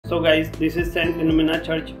So guys, this is St Philomena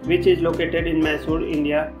Church, which is located in Mysore,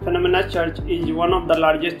 India. Philomena Church is one of the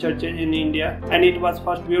largest churches in India, and it was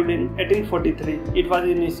first built in 1843. It was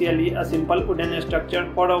initially a simple wooden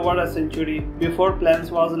structure for over a century before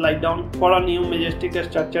plans was laid down for a new majestic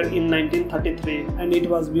structure in 1933, and it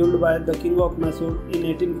was built by the King of Mysore in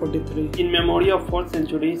 1843. In memory of 4th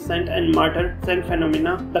century saint and martyr St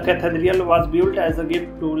Philomena, the cathedral was built as a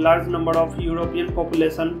gift to large number of European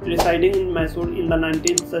population residing in Mysore in the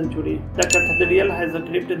 19th century. The cathedral has a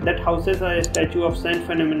crypt that houses a statue of St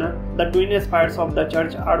Philomena. The twin spires of the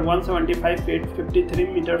church are 175 feet 53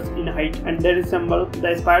 meters in height, and they resemble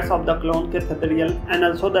the spires of the Cologne Cathedral and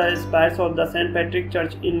also the spires of the St Patrick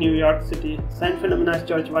Church in New York City. St Philomena's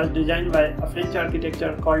church was designed by a French architect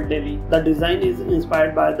called Delhi. The design is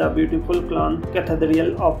inspired by the beautiful Cologne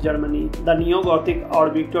Cathedral of Germany. The Neo-Gothic or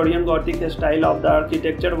Victorian Gothic style of the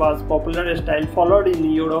architecture was popular style followed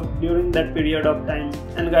in Europe during that period of time.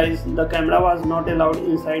 And guys, the camera was not allowed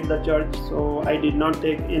inside the church, so I did not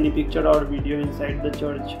take any picture or video inside the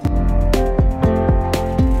church.